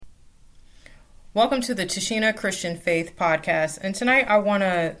Welcome to the Tashina Christian Faith Podcast. And tonight I want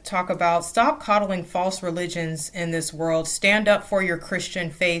to talk about stop coddling false religions in this world. Stand up for your Christian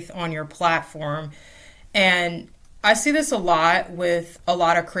faith on your platform. And I see this a lot with a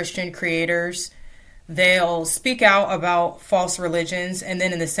lot of Christian creators. They'll speak out about false religions, and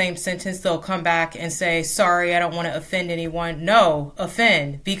then in the same sentence, they'll come back and say, sorry, I don't want to offend anyone. No,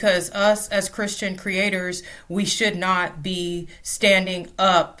 offend, because us as Christian creators, we should not be standing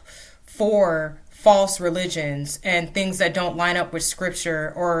up for false religions and things that don't line up with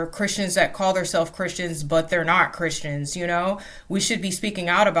scripture, or Christians that call themselves Christians, but they're not Christians. We should be speaking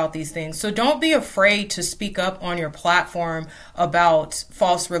out about these things. So don't be afraid to speak up on your platform about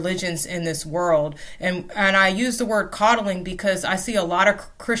false religions in this world. And I use the word coddling because I see a lot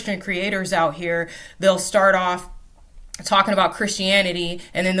of Christian creators out here. They'll start off talking about Christianity,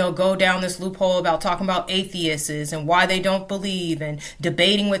 and then they'll go down this loophole about talking about atheists and why they don't believe and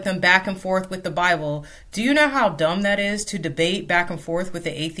debating with them back and forth with the Bible. Do you know how dumb that is to debate back and forth with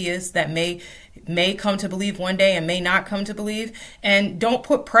the atheists that may come to believe one day and may not come to believe? And don't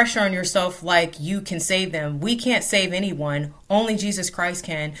put pressure on yourself like you can save them. We can't save anyone. Only Jesus Christ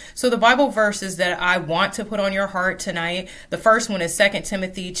can. So the Bible verses that I want to put on your heart tonight, the first one is 2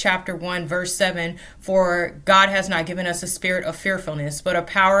 Timothy chapter 1, verse 7. For God has not given us a spirit of fearfulness, but a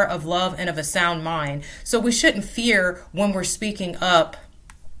power of love and of a sound mind. So we shouldn't fear when we're speaking up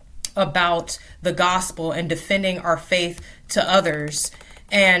about the gospel and defending our faith to others.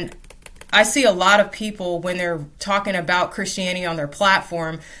 And I see a lot of people when they're talking about Christianity on their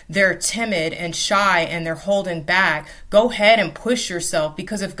platform, they're timid and shy and they're holding back. Go ahead and push yourself,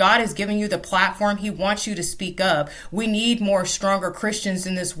 because if God is giving you the platform, He wants you to speak up. We need more stronger Christians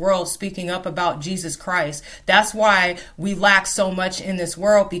in this world speaking up about Jesus Christ. That's why we lack so much in this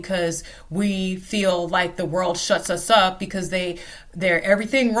world, because we feel like the world shuts us up because they're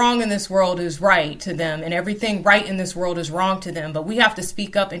everything wrong in this world is right to them, and everything right in this world is wrong to them. But we have to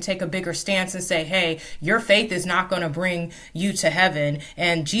speak up and take a bigger stance and say, hey, your faith is not going to bring you to heaven.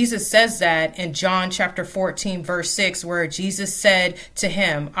 And Jesus says that in John chapter 14, verse 6, where Jesus said to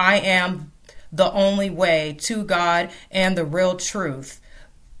him, I am the only way to God and the real truth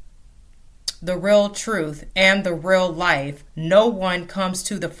and the real life. No one comes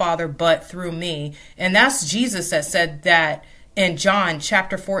to the Father but through me. And that's Jesus that said that in John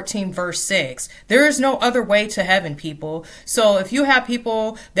chapter 14, verse 6. There is no other way to heaven, people. So if you have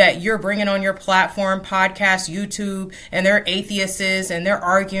people that you're bringing on your platform, podcast, YouTube, and they're atheists and they're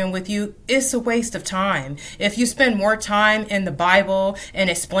arguing with you, it's a waste of time. If you spend more time in the Bible and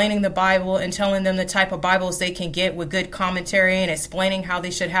explaining the Bible and telling them the type of Bibles they can get with good commentary and explaining how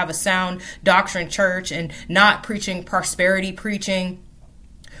they should have a sound doctrine church and not preaching prosperity preaching,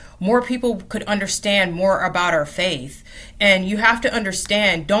 more people could understand more about our faith. And you have to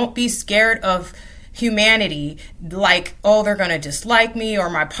understand, don't be scared of humanity, like, oh, they're going to dislike me, or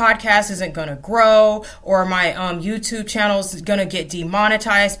my podcast isn't going to grow, or my YouTube channel is going to get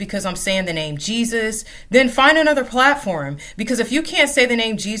demonetized because I'm saying the name Jesus. Then find another platform, because if you can't say the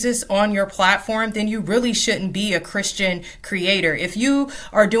name Jesus on your platform, then you really shouldn't be a Christian creator. If you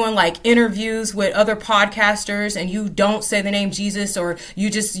are doing like interviews with other podcasters and you don't say the name Jesus, or you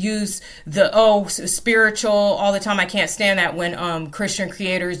just use the spiritual all the time. I can't stand that when Christian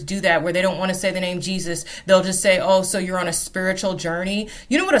creators do that, where they don't want to say the name Jesus. They'll just say, oh, so you're on a spiritual journey.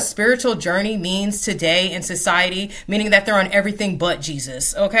 You know what a spiritual journey means today in society? Meaning that they're on everything but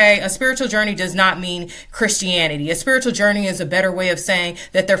Jesus. Okay. A spiritual journey does not mean Christianity. A spiritual journey is a better way of saying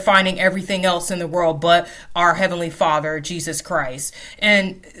that they're finding everything else in the world but our Heavenly Father, Jesus Christ.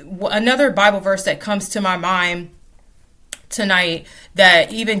 And another Bible verse that comes to my mind tonight,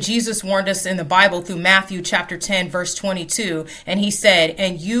 that even Jesus warned us in the Bible through Matthew chapter 10, verse 22. And he said,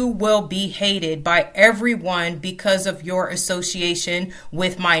 and you will be hated by everyone because of your association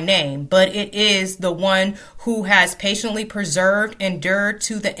with my name. But it is the one who has patiently endured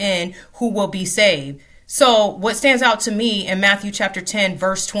to the end, who will be saved. So what stands out to me in Matthew chapter 10,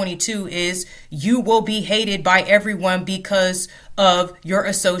 verse 22 is you will be hated by everyone because of your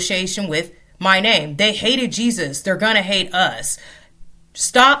association with my name. They hated Jesus. They're going to hate us.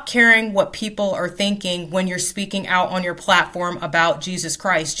 Stop caring what people are thinking when you're speaking out on your platform about Jesus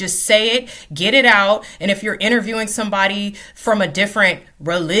Christ. Just say it, get it out. And if you're interviewing somebody from a different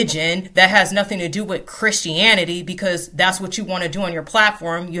religion that has nothing to do with Christianity, because that's what you want to do on your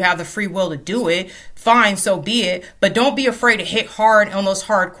platform, you have the free will to do it, fine, so be it. But don't be afraid to hit hard on those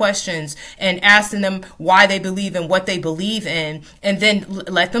hard questions and asking them why they believe in what they believe in. And then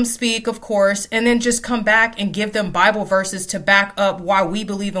let them speak, of course, and then just come back and give them Bible verses to back up why we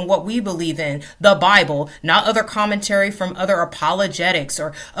believe in what we believe in. The Bible, not other commentary from other apologetics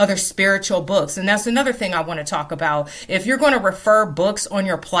or other spiritual books. And that's another thing I want to talk about. If you're going to refer books on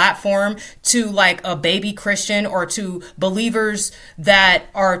your platform to like a baby Christian or to believers that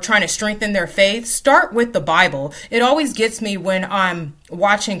are trying to strengthen their faith, start with the Bible. It always gets me when I'm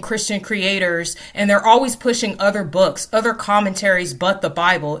watching Christian creators and they're always pushing other books, other commentaries, but the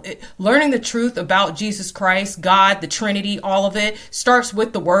Bible. Learning the truth about Jesus Christ, God, the Trinity, all of it starts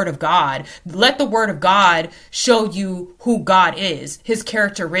with the Word of God. Let the Word of God show you who God is, his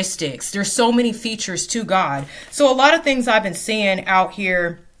characteristics. There's so many features to God. So a lot of things I've been seeing out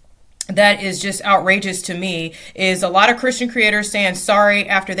here that is just outrageous to me is a lot of Christian creators saying sorry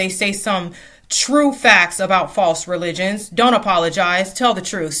after they say some true facts about false religions. Don't apologize. Tell the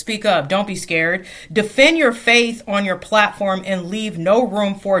truth. Speak up. Don't be scared. Defend your faith on your platform and leave no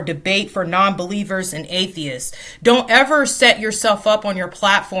room for debate for non-believers and atheists. Don't ever set yourself up on your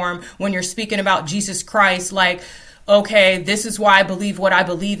platform when you're speaking about Jesus Christ like, okay, this is why I believe what I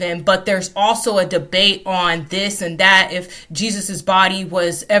believe in, but there's also a debate on this and that. If Jesus's body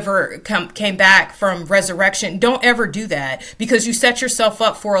was ever came back from resurrection, don't ever do that, because you set yourself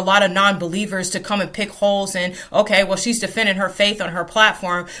up for a lot of non-believers to come and pick holes in, okay, well, she's defending her faith on her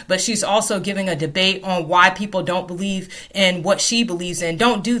platform, but she's also giving a debate on why people don't believe in what she believes in.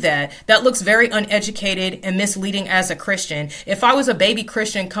 Don't do that. That looks very uneducated and misleading as a Christian. If I was a baby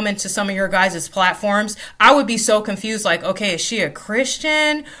Christian coming to some of your guys' platforms, I would be so confused, like, okay, is she a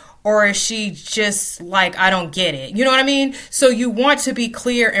Christian or is she just like, I don't get it? You know what I mean? So you want to be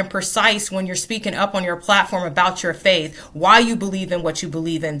clear and precise when you're speaking up on your platform about your faith, why you believe in what you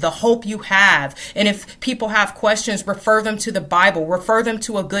believe in, the hope you have. And if people have questions, refer them to the Bible, refer them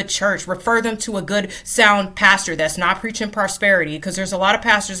to a good church, refer them to a good sound pastor that's not preaching prosperity, because there's a lot of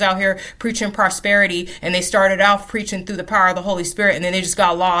pastors out here preaching prosperity and they started out preaching through the power of the Holy Spirit and then they just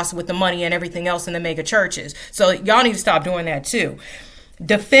got lost with the money and everything else in the mega churches. So y'all need to stop doing that too.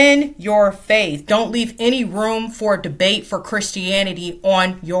 Defend your faith. Don't leave any room for debate for Christianity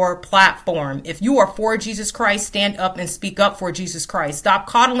on your platform. If you are for Jesus Christ, stand up and speak up for Jesus Christ. Stop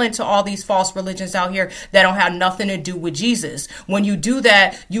coddling to all these false religions out here that don't have nothing to do with Jesus. When you do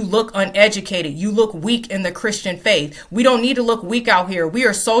that, you look uneducated. You look weak in the Christian faith. We don't need to look weak out here. We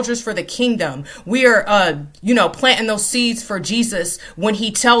are soldiers for the kingdom. We are, planting those seeds for Jesus when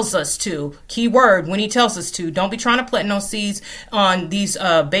he tells us to. Key word, when he tells us to. Don't be trying to plant those seeds on these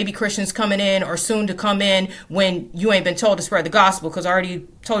baby Christians coming in or soon to come in when you ain't been told to spread the gospel, because I already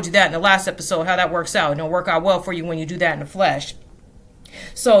told you that in the last episode, how that works out. It don't work out well for you when you do that in the flesh.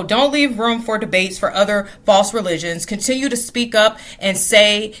 So don't leave room for debates for other false religions. Continue to speak up and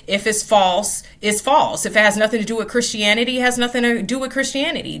say if it's false, it's false. If it has nothing to do with Christianity, it has nothing to do with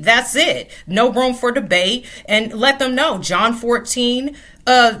Christianity. That's it. No room for debate. And let them know. John 14,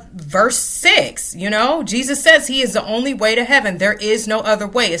 verse 6, Jesus says he is the only way to heaven. There is no other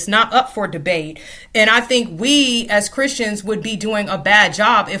way. It's not up for debate. And I think we as Christians would be doing a bad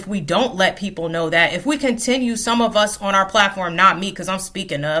job if we don't let people know that. If we continue, some of us on our platform, not me, because I'm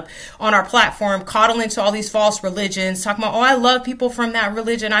speaking up, on our platform, coddling to all these false religions, talking about, oh, I love people from that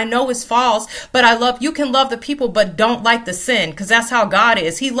religion. I know it's false, but you can love the people, but don't like the sin, because that's how God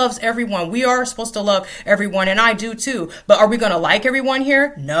is. He loves everyone. We are supposed to love everyone, and I do too. But are we going to like everyone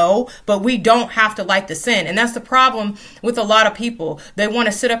here? No, but we don't have to like the sin. And that's the problem with a lot of people. They want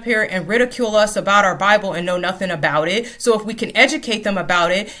to sit up here and ridicule us about our Bible and know nothing about it. So if we can educate them about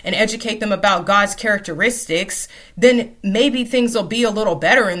it and educate them about God's characteristics, then maybe things will be a little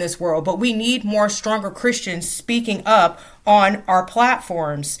better in this world. But we need more stronger Christians speaking up on our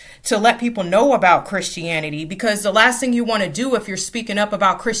platforms to let people know about Christianity, because the last thing you want to do if you're speaking up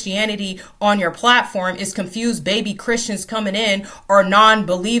about Christianity on your platform is confuse baby Christians coming in or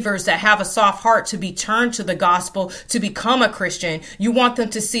non-believers that have a soft heart to be turned to the gospel to become a Christian. You want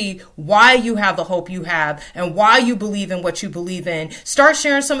them to see why you have the hope you have and why you believe in what you believe in. Start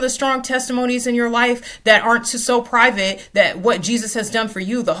sharing some of the strong testimonies in your life that aren't so private, that what Jesus has done for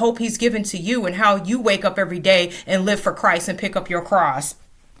you, the hope he's given to you, and how you wake up every day and live for Christ and pick up your cross.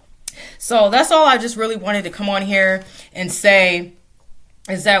 So that's all I just really wanted to come on here and say,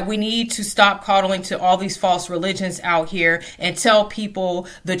 is that we need to stop coddling to all these false religions out here and tell people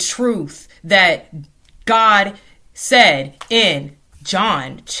the truth that God said in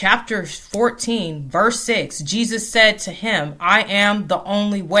John chapter 14, verse 6. Jesus said to him, I am the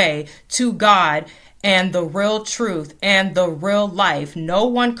only way to God and the real truth and the real life. No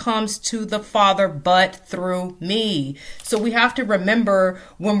one comes to the Father but through me. So we have to remember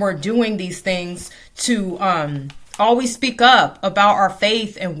when we're doing these things to always speak up about our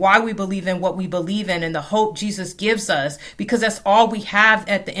faith and why we believe in what we believe in and the hope Jesus gives us, because that's all we have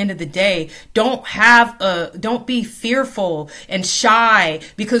at the end of the day. Don't be fearful and shy,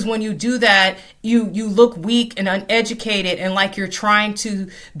 because when you do that, you look weak and uneducated and like you're trying to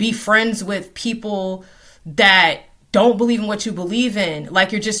be friends with people that don't believe in what you believe in.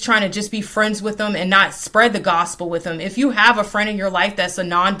 Like you're just trying to just be friends with them and not spread the gospel with them. If you have a friend in your life that's a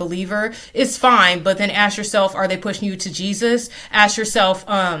non-believer, it's fine. But then ask yourself, are they pushing you to Jesus? Ask yourself,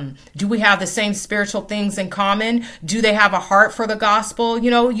 do we have the same spiritual things in common? Do they have a heart for the gospel?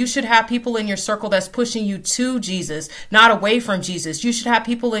 You know, you should have people in your circle that's pushing you to Jesus, not away from Jesus. You should have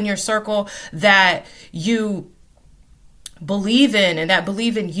people in your circle that you believe in and that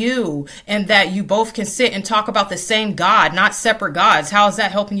believe in you, and that you both can sit and talk about the same God, not separate gods. How is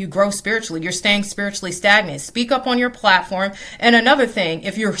that helping you grow spiritually? You're staying spiritually stagnant. Speak up on your platform. And another thing,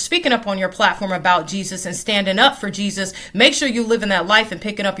 if you're speaking up on your platform about Jesus and standing up for Jesus, make sure you live in that life and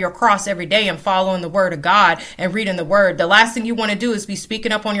picking up your cross every day and following the word of God and reading the word. The last thing you want to do is be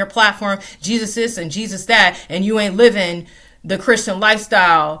speaking up on your platform, Jesus this and Jesus that, and you ain't living the Christian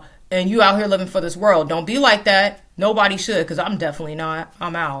lifestyle and you out here living for this world. Don't be like that. Nobody should, because I'm definitely not.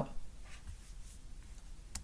 I'm out.